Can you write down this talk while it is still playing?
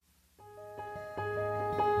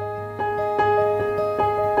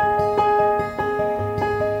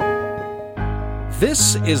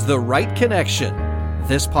This is The Right Connection.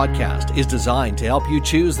 This podcast is designed to help you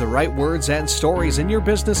choose the right words and stories in your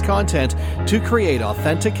business content to create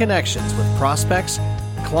authentic connections with prospects,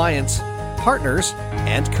 clients, partners,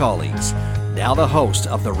 and colleagues. Now the host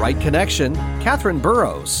of The Right Connection, Catherine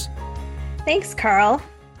Burrows. Thanks, Carl.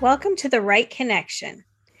 Welcome to The Right Connection.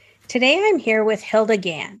 Today I'm here with Hilda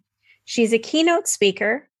Gann. She's a keynote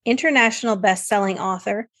speaker, international best-selling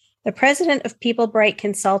author, the president of People Bright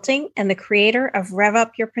Consulting, and the creator of Rev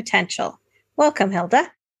Up Your Potential. Welcome,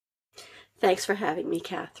 Hilda. Thanks for having me,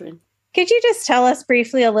 Catherine. Could you just tell us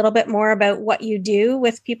briefly a little bit more about what you do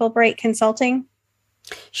with People Bright Consulting?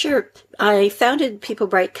 Sure. I founded People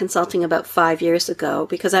Bright Consulting about 5 years ago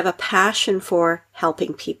because I have a passion for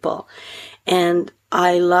helping people. And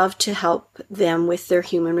I love to help them with their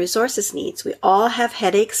human resources needs. We all have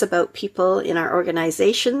headaches about people in our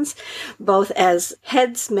organizations, both as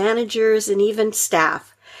heads, managers, and even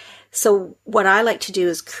staff. So what I like to do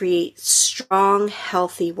is create strong,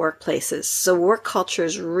 healthy workplaces. So work culture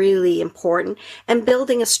is really important, and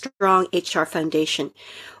building a strong HR foundation.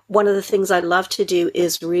 One of the things I love to do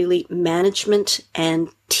is really management and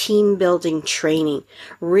team building training,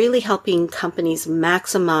 really helping companies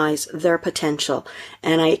maximize their potential.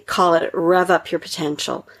 And I call it Rev Up Your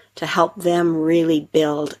Potential, to help them really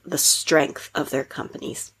build the strength of their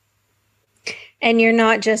companies. And you're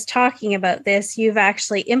not just talking about this, you've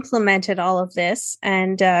actually implemented all of this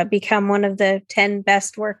and become one of the 10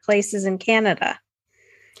 best workplaces in Canada.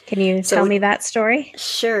 Can you tell me that story?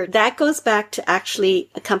 Sure. That goes back to actually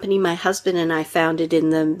a company my husband and I founded in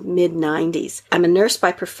the mid-90s. I'm a nurse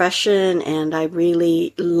by profession, and I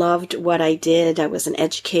really loved what I did. I was an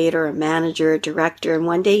educator, a manager, a director, and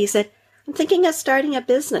one day he said, I'm thinking of starting a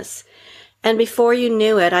business. And before you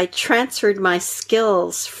knew it, I transferred my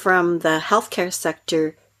skills from the healthcare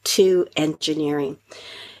sector to engineering.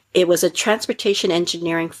 It was a transportation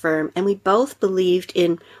engineering firm, and we both believed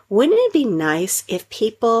in, wouldn't it be nice if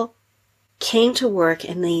people came to work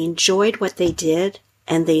and they enjoyed what they did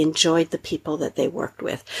and they enjoyed the people that they worked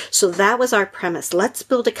with? So that was our premise. Let's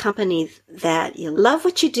build a company that you love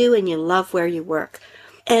what you do and you love where you work.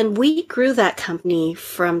 And we grew that company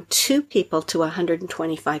from 2 people to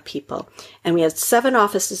 125 people. And we had 7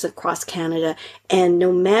 offices across Canada. And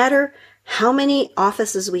no matter how many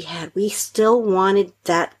offices we had, we still wanted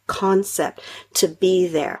that concept to be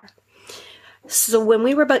there. So when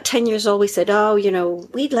we were about 10 years old, we said,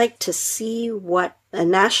 we'd like to see what a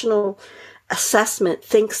national assessment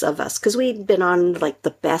thinks of us. Because we'd been on like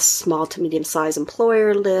the best small to medium-sized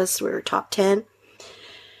employer list. We were top 10.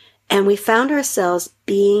 And we found ourselves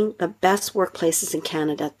being the best workplaces in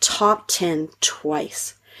Canada, top 10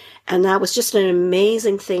 twice. And that was just an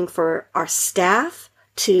amazing thing for our staff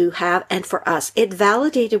to have, and for us. It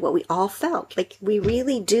validated what we all felt. Like, we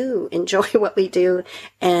really do enjoy what we do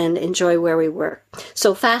and enjoy where we work.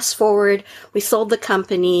 So fast forward, we sold the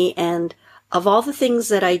company, and of all the things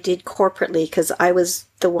that I did corporately, because I was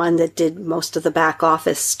the one that did most of the back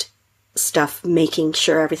office stuff, making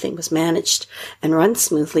sure everything was managed and run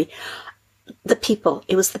smoothly,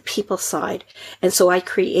 it was the people side. And so I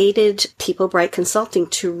created People Bright Consulting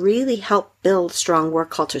to really help build strong work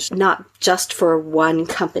cultures, not just for one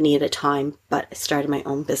company at a time, but I started my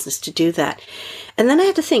own business to do that. And then I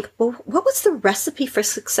had to think, well, what was the recipe for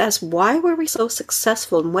success? Why were we so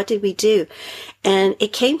successful, and what did we do? And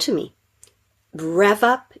it came to me, rev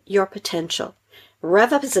up your potential.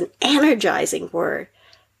 Rev up is an energizing word,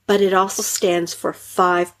 but it also stands for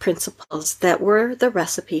 5 principles that were the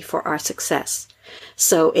recipe for our success.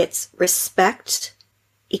 So it's respect,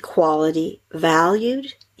 equality,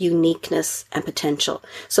 valued, uniqueness, and potential.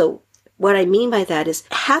 So what I mean by that is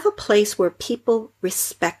have a place where people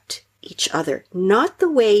respect each other, not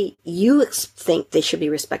the way you think they should be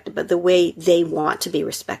respected, but the way they want to be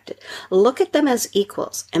respected. Look at them as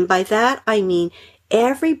equals. And by that, I mean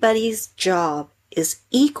everybody's job is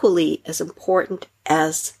equally as important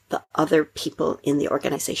as the other people in the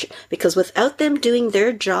organization. Because without them doing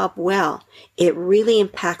their job well, it really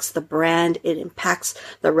impacts the brand, it impacts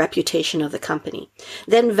the reputation of the company.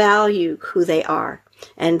 Then value who they are.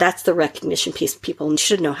 And that's the recognition piece people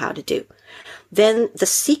should know how to do. Then the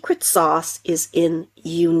secret sauce is in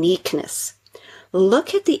uniqueness.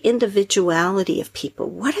 Look at the individuality of people.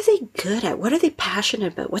 What are they good at? What are they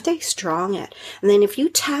passionate about? What are they strong at? And then if you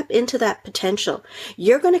tap into that potential,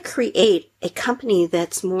 you're going to create a company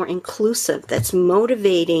that's more inclusive, that's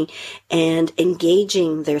motivating and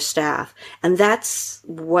engaging their staff. And that's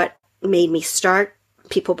what made me start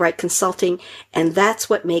People Bright Consulting, and that's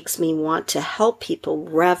what makes me want to help people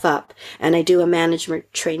rev up. And I do a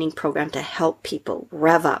management training program to help people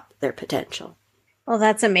rev up their potential. Well,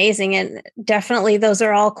 that's amazing. And definitely those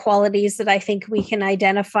are all qualities that I think we can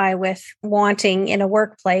identify with wanting in a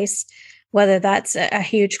workplace, whether that's a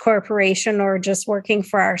huge corporation or just working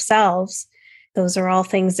for ourselves. Those are all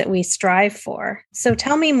things that we strive for. So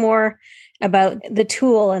tell me more about the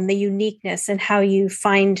tool and the uniqueness and how you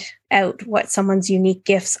find out what someone's unique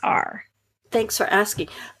gifts are. Thanks for asking.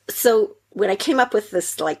 So when I came up with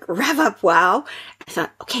this like rev up wow, I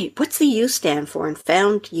thought, okay, what's the U stand for? And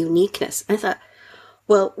found uniqueness. And I thought,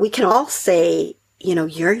 well, we can all say, you know,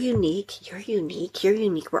 you're unique, you're unique, you're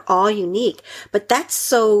unique. We're all unique. But that's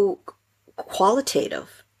so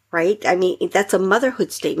qualitative, right? I mean, that's a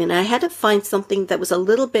motherhood statement. I had to find something that was a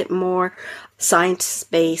little bit more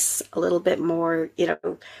science-based, a little bit more, you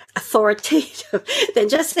know, authoritative than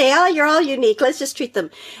just say, oh, you're all unique. Let's just treat them.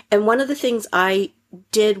 And one of the things I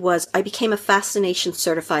did was I became a Fascination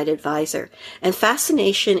certified advisor. And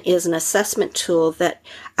Fascination is an assessment tool that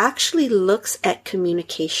actually looks at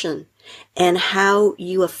communication and how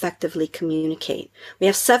you effectively communicate. We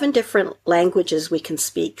have 7 different languages we can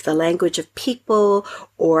speak. The language of people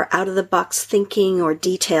or out-of-the-box thinking or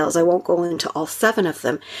details. I won't go into all 7 of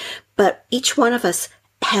them. But each one of us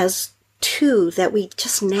has 2 that we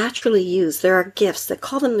just naturally use. There are gifts that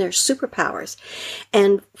call them their superpowers.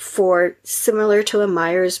 And for similar to a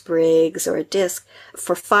Myers-Briggs or a DISC,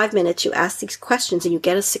 for 5 minutes you ask these questions and you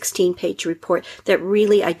get a 16-page report that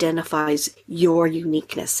really identifies your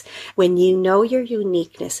uniqueness. When you know your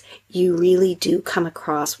uniqueness, you really do come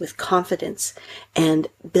across with confidence and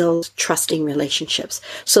build trusting relationships.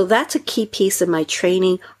 So that's a key piece of my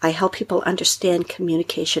training. I help people understand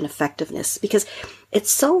communication effectiveness because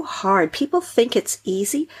it's so hard. People think it's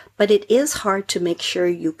easy, but it is hard to make sure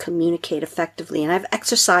you communicate effectively. And I have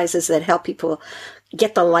exercises that help people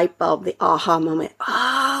get the light bulb, the aha moment.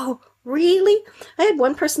 Oh, really? I had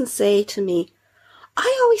one person say to me,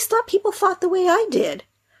 I always thought people thought the way I did.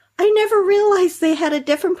 I never realized they had a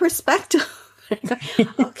different perspective.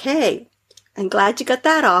 Okay. I'm glad you got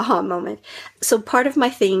that aha moment. So part of my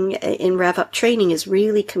thing in Rev Up training is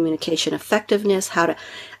really communication effectiveness, how to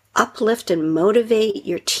uplift and motivate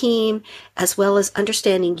your team, as well as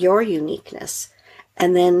understanding your uniqueness.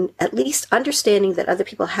 And then at least understanding that other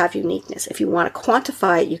people have uniqueness. If you want to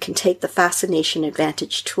quantify it, you can take the Fascination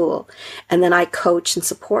Advantage tool. And then I coach and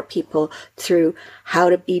support people through how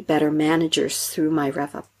to be better managers through my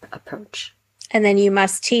Rev Up approach. And then you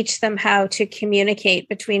must teach them how to communicate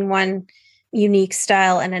between one unique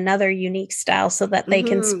style and another unique style so that they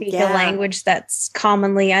can speak a language that's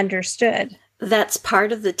commonly understood. That's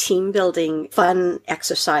part of the team building fun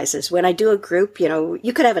exercises. When I do a group, you know,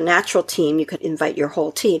 you could have a natural team. You could invite your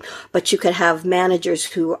whole team, but you could have managers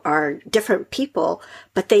who are different people,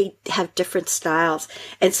 but they have different styles.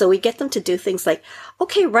 And so we get them to do things like,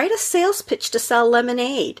 okay, write a sales pitch to sell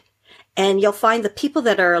lemonade. And you'll find the people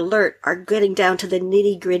that are alert are getting down to the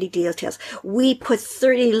nitty-gritty details. We put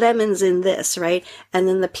 30 lemons in this, right? And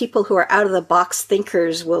then the people who are out-of-the-box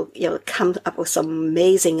thinkers will, you know, come up with some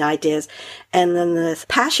amazing ideas. And then the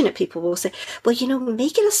passionate people will say, well, you know,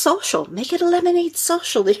 make it a social. Make it a lemonade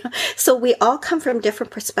social. You know? So we all come from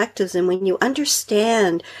different perspectives. And when you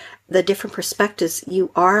understand the different perspectives,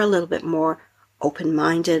 you are a little bit more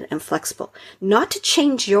open-minded and flexible. Not to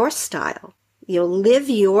change your style. You'll live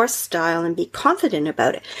your style and be confident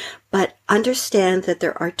about it, but understand that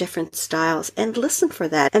there are different styles and listen for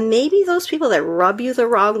that. And maybe those people that rub you the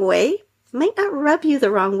wrong way might not rub you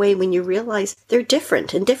the wrong way when you realize they're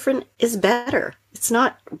different, and different is better. It's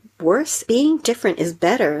not worse. Being different is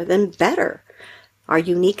better than better. Our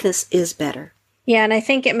uniqueness is better. Yeah, and I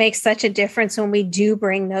think it makes such a difference when we do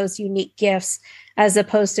bring those unique gifts as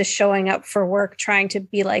opposed to showing up for work trying to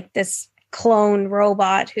be like this clone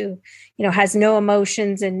robot who, you know, has no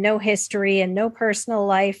emotions and no history and no personal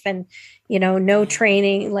life and, you know, no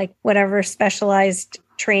training, like whatever specialized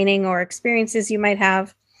training or experiences you might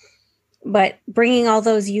have. But bringing all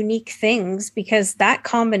those unique things, because that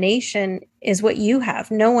combination is what you have.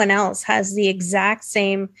 No one else has the exact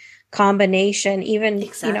same combination. Even,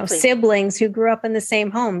 you know, siblings who grew up in the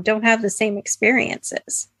same home don't have the same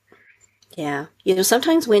experiences. Yeah. You know,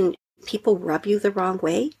 sometimes when people rub you the wrong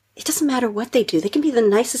way, it doesn't matter what they do. They can be the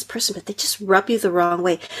nicest person, but they just rub you the wrong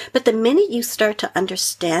way. But the minute you start to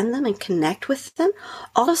understand them and connect with them,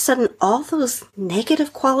 all of a sudden, all those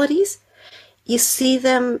negative qualities, you see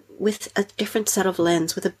them with a different set of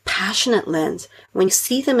lens, with a passionate lens. When you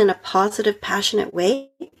see them in a positive, passionate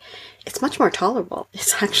way, it's much more tolerable.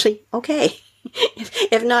 It's actually okay,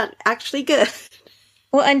 if not actually good.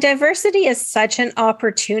 Well, and diversity is such an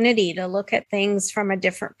opportunity to look at things from a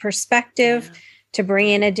different perspective, to bring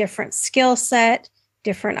in a different skill set,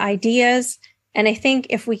 different ideas. And I think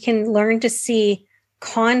if we can learn to see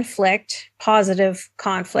conflict, positive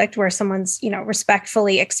conflict, where someone's,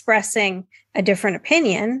 respectfully expressing a different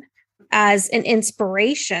opinion as an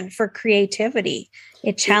inspiration for creativity.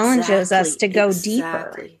 It challenges us to go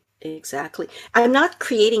deeper. Exactly. I'm not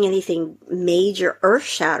creating anything major,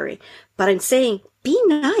 earth-shattering, but I'm saying be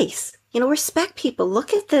nice. Respect people.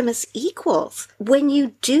 Look at them as equals. When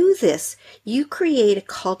you do this, you create a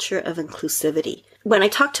culture of inclusivity. When I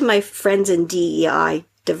talk to my friends in DEI,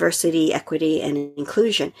 diversity, equity, and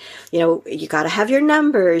inclusion, you got to have your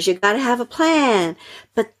numbers, you got to have a plan.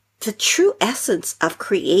 But the true essence of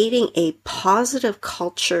creating a positive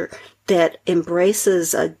culture that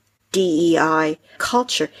embraces a DEI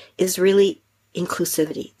culture is really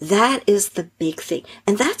inclusivity. That is the big thing.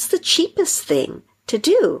 And that's the cheapest thing to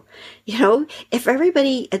do. If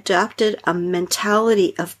everybody adopted a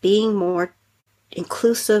mentality of being more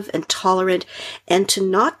inclusive and tolerant, and to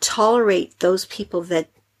not tolerate those people that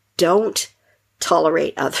don't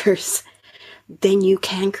tolerate others, then you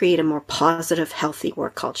can create a more positive, healthy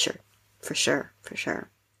work culture. For sure.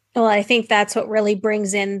 Well, I think that's what really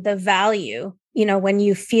brings in the value. When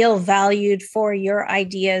you feel valued for your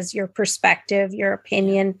ideas, your perspective, your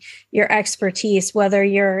opinion, your expertise, whether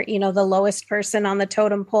you're, the lowest person on the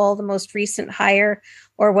totem pole, the most recent hire,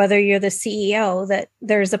 or whether you're the CEO, that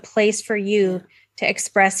there's a place for you to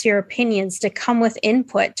express your opinions, to come with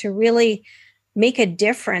input, to really make a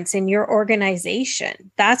difference in your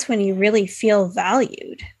organization. That's when you really feel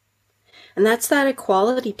valued. And that's that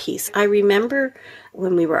equality piece. I remember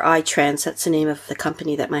when we were iTrans, that's the name of the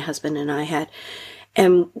company that my husband and I had,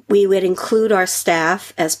 and we would include our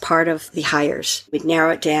staff as part of the hires. We'd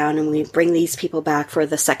narrow it down and we'd bring these people back for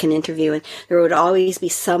the second interview, and there would always be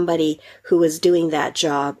somebody who was doing that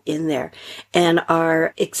job in there. And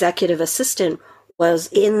our executive assistant was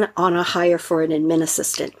in on a hire for an admin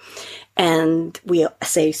assistant. And we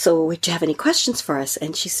say, so would you have any questions for us?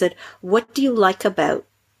 And she said, what do you like about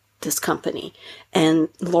this company? And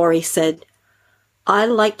Lori said, I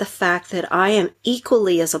like the fact that I am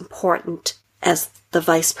equally as important as the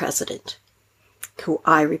vice president who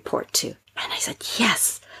I report to. And I said,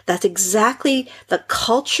 yes, that's exactly the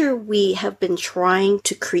culture we have been trying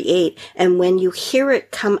to create. And when you hear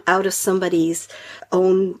it come out of somebody's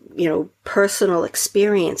own, personal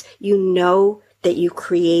experience, that you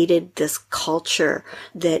created this culture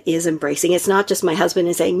that is embracing. It's not just my husband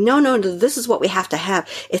is saying, no, this is what we have to have.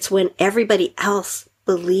 It's when everybody else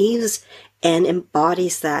believes and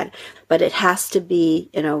embodies that. But it has to be,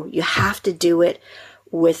 you have to do it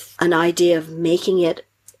with an idea of making it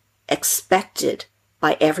expected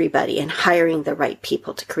by everybody and hiring the right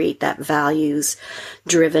people to create that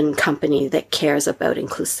values-driven company that cares about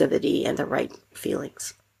inclusivity and the right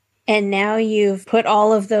feelings. And now you've put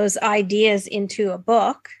all of those ideas into a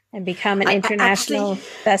book and become an international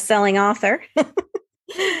best-selling author.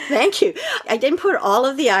 Thank you. I didn't put all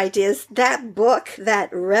of the ideas. That book, that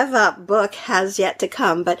Rev Up book, has yet to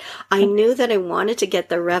come, but I knew that I wanted to get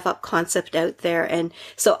the Rev Up concept out there. And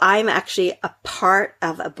so I'm actually a part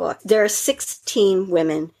of a book. There are 16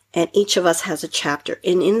 women and each of us has a chapter.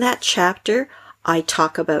 And in that chapter, I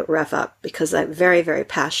talk about Rev Up because I'm very, very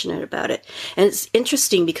passionate about it. And it's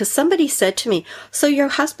interesting because somebody said to me, so your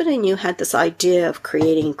husband and you had this idea of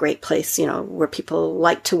creating a great place, where people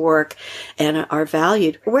like to work and are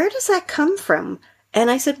valued. Where does that come from? And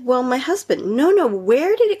I said, well, my husband. No,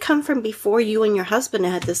 where did it come from before you and your husband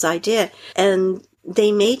had this idea? And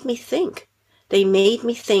they made me think.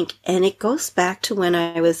 And it goes back to when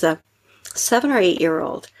I was a 7 or 8 year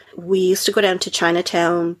old. We used to go down to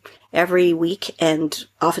Chinatown every week, and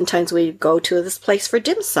oftentimes we'd go to this place for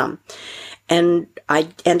dim sum. And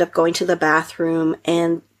I'd end up going to the bathroom,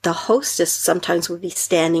 and the hostess sometimes would be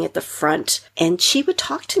standing at the front, and she would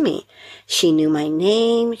talk to me. She knew my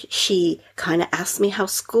name. She kind of asked me how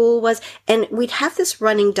school was, and we'd have this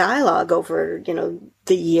running dialogue over,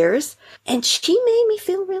 the years. And she made me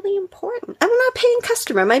feel really important. I'm not a paying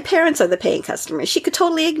customer. My parents are the paying customers. She could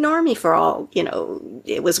totally ignore me for all,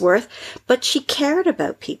 it was worth, but she cared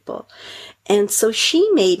about people. And so she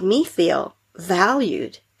made me feel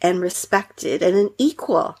valued and respected and an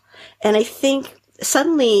equal. And I think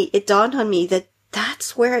suddenly it dawned on me that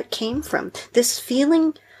that's where it came from. This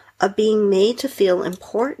feeling of being made to feel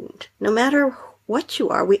important, no matter what you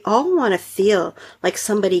are. We all want to feel like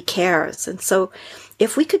somebody cares. And so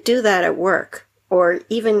if we could do that at work or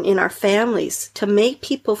even in our families to make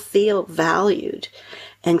people feel valued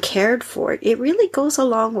and cared for, it really goes a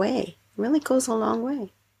long way.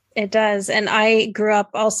 It does. And I grew up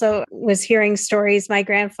also was hearing stories. My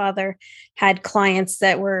grandfather had clients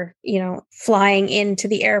that were, flying into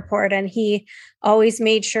the airport, and he always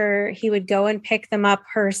made sure he would go and pick them up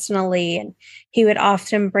personally. And he would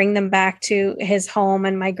often bring them back to his home,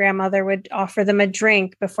 and my grandmother would offer them a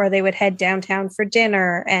drink before they would head downtown for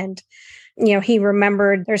dinner. And he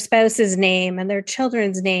remembered their spouse's name and their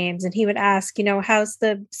children's names. And he would ask, how's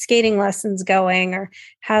the skating lessons going? Or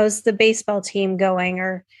how's the baseball team going?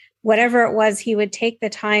 Or whatever it was, he would take the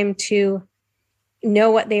time to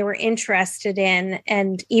know what they were interested in.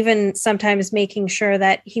 And even sometimes making sure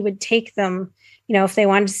that he would take them, if they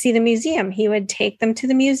wanted to see the museum, he would take them to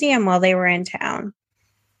the museum while they were in town.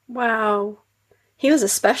 Wow. He was a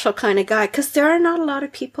special kind of guy, because there are not a lot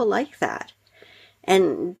of people like that.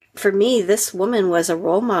 And for me, this woman was a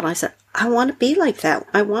role model. I said, I want to be like that.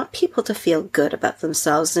 I want people to feel good about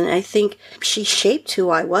themselves. And I think she shaped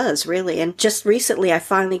who I was, really. And just recently, I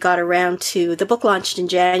finally got around to, the book launched in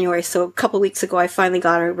January. So a couple of weeks ago, I finally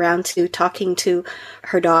got around to talking to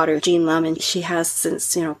her daughter, Jean Lum, and she has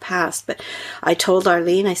since, passed. But I told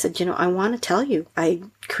Arlene, I said, I want to tell you, I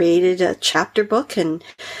created a chapter book and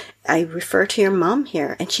I refer to your mom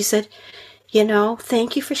here. And she said,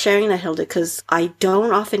 thank you for sharing that, Hilda, because I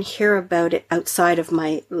don't often hear about it outside of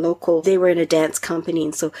my local. They were in a dance company.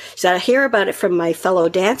 And so she said, I hear about it from my fellow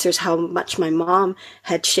dancers, how much my mom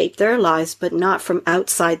had shaped their lives, but not from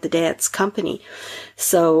outside the dance company.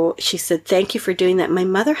 So she said, thank you for doing that. My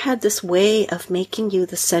mother had this way of making you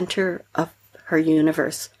the center of her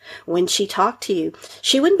universe. When she talked to you,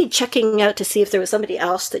 she wouldn't be checking out to see if there was somebody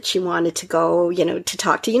else that she wanted to go, to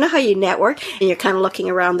talk to. You know how you network and you're kind of looking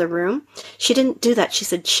around the room? She didn't do that. She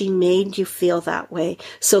said she made you feel that way.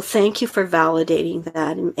 So thank you for validating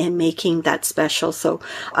that and making that special. So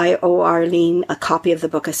I owe Arlene a copy of the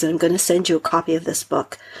book. I said, I'm going to send you a copy of this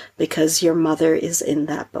book because your mother is in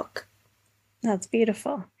that book. That's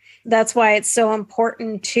beautiful. That's why it's so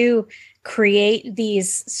important to create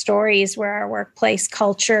these stories where our workplace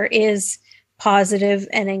culture is positive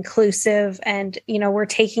and inclusive. And, we're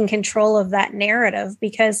taking control of that narrative,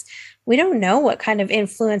 because we don't know what kind of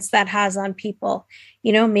influence that has on people.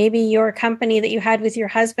 Maybe your company that you had with your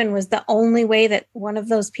husband was the only way that one of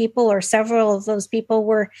those people or several of those people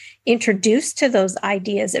were introduced to those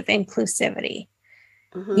ideas of inclusivity.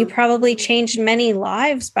 Mm-hmm. You probably changed many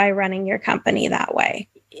lives by running your company that way.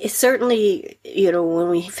 It's certainly, when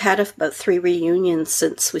we've had about 3 reunions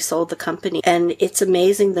since we sold the company, and it's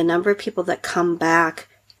amazing the number of people that come back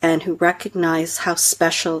and who recognize how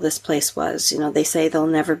special this place was. They say there'll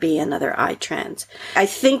never be another iTrans. I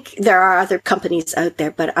think there are other companies out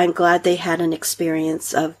there, but I'm glad they had an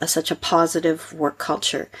experience of such a positive work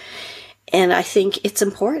culture. And I think it's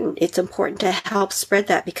important. It's important to help spread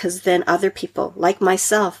that, because then other people like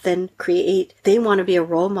myself then they want to be a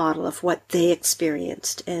role model of what they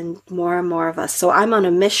experienced, and more of us. So I'm on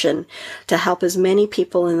a mission to help as many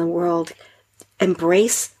people in the world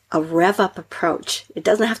embrace a rev up approach. It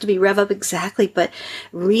doesn't have to be rev up exactly, but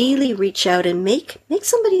really reach out and make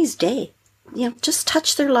somebody's day. Just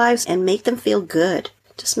touch their lives and make them feel good.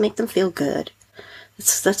 Just make them feel good.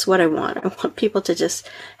 That's what I want. I want people to just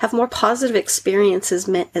have more positive experiences,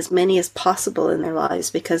 as many as possible in their lives,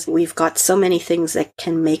 because we've got so many things that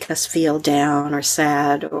can make us feel down or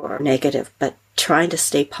sad or negative. But trying to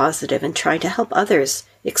stay positive and trying to help others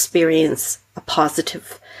experience a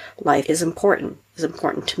positive life is important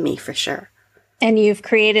to me for sure. And you've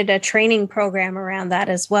created a training program around that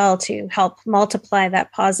as well to help multiply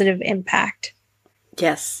that positive impact.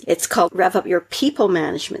 Yes, it's called Rev Up Your People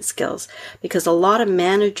Management Skills, because a lot of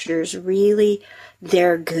managers really,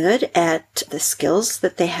 they're good at the skills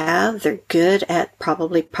that they have. They're good at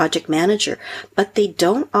probably project manager, but they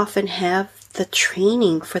don't often have the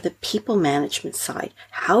training for the people management side.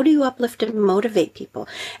 How do you uplift and motivate people?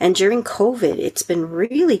 And during COVID, it's been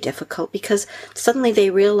really difficult, because suddenly they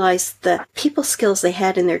realized the people skills they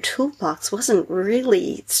had in their toolbox wasn't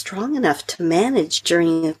really strong enough to manage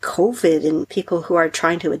during COVID, and people who are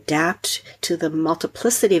trying to adapt to the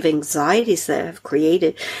multiplicity of anxieties that have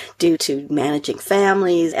created due to managing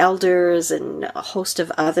families, elders, and a host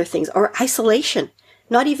of other things, or isolation.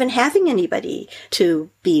 Not even having anybody to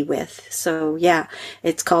be with. So yeah,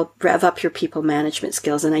 it's called Rev Up Your People Management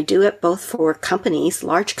Skills. And I do it both for companies,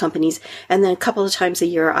 large companies, and then a couple of times a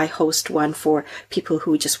year I host one for people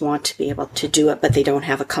who just want to be able to do it, but they don't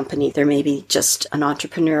have a company. They're maybe just an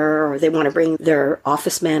entrepreneur, or they want to bring their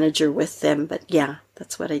office manager with them. But yeah,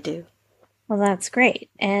 that's what I do. Well, that's great.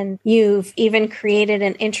 And you've even created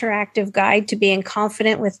an interactive guide to being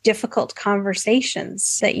confident with difficult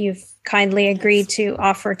conversations that you've kindly agreed to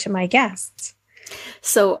offer to my guests.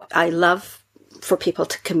 So I love for people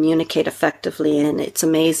to communicate effectively. And it's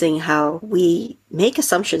amazing how we make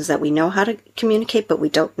assumptions that we know how to communicate, but we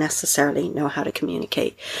don't necessarily know how to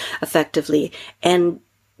communicate effectively. And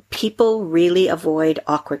people really avoid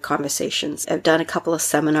awkward conversations. I've done a couple of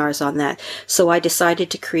seminars on that. So I decided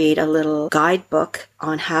to create a little guidebook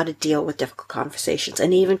on how to deal with difficult conversations.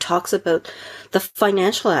 And it even talks about the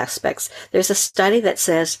financial aspects. There's a study that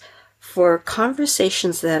says for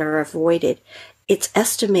conversations that are avoided, it's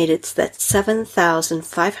estimated that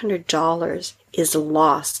 $7,500 is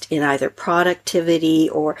lost in either productivity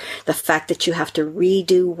or the fact that you have to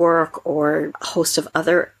redo work or a host of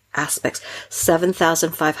other aspects.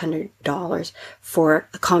 $7,500 for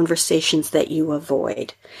conversations that you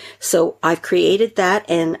avoid. So I've created that,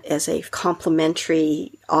 and as a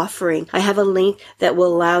complimentary offering, I have a link that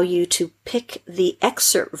will allow you to pick the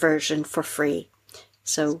excerpt version for free.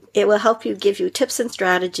 So it will help you, give you tips and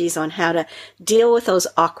strategies on how to deal with those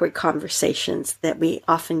awkward conversations that we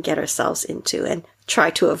often get ourselves into and try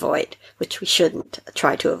to avoid, which we shouldn't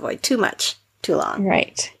try to avoid too much, too long.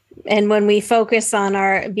 Right. And when we focus on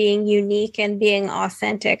our being unique and being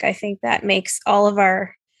authentic, I think that makes all of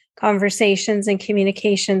our conversations and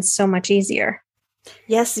communications so much easier.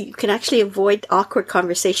 Yes, you can actually avoid awkward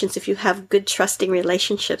conversations if you have good, trusting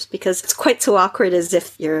relationships, because it's quite so awkward as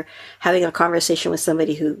if you're having a conversation with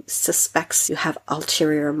somebody who suspects you have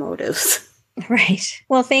ulterior motives. Right.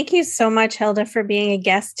 Well, thank you so much, Hilda, for being a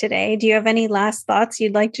guest today. Do you have any last thoughts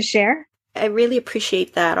you'd like to share? I really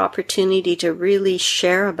appreciate that opportunity to really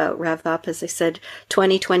share about Rev Up. As I said,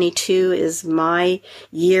 2022 is my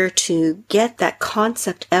year to get that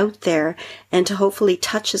concept out there and to hopefully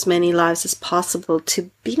touch as many lives as possible to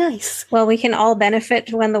be nice. Well, we can all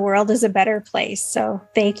benefit when the world is a better place. So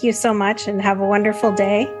thank you so much and have a wonderful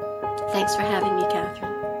day. Thanks for having me, Catherine.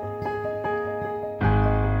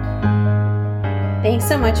 Thanks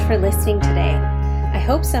so much for listening today. I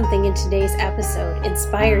hope something in today's episode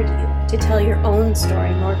inspired you to tell your own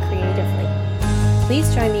story more creatively.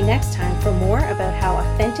 Please join me next time for more about how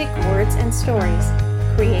authentic words and stories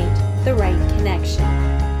create the right connection.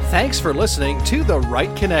 Thanks for listening to The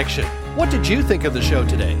Right Connection. What did you think of the show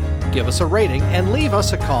today? Give us a rating and leave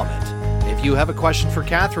us a comment. If you have a question for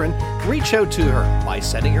Catherine, reach out to her by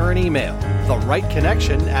sending her an email,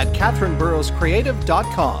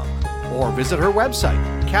 therightconnection@catherineburrowscreative.com, or visit her website,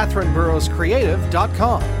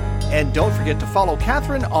 catherineburrowscreative.com. And don't forget to follow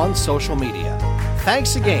Catherine on social media.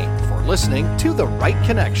 Thanks again for listening to The Right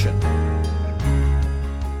Connection.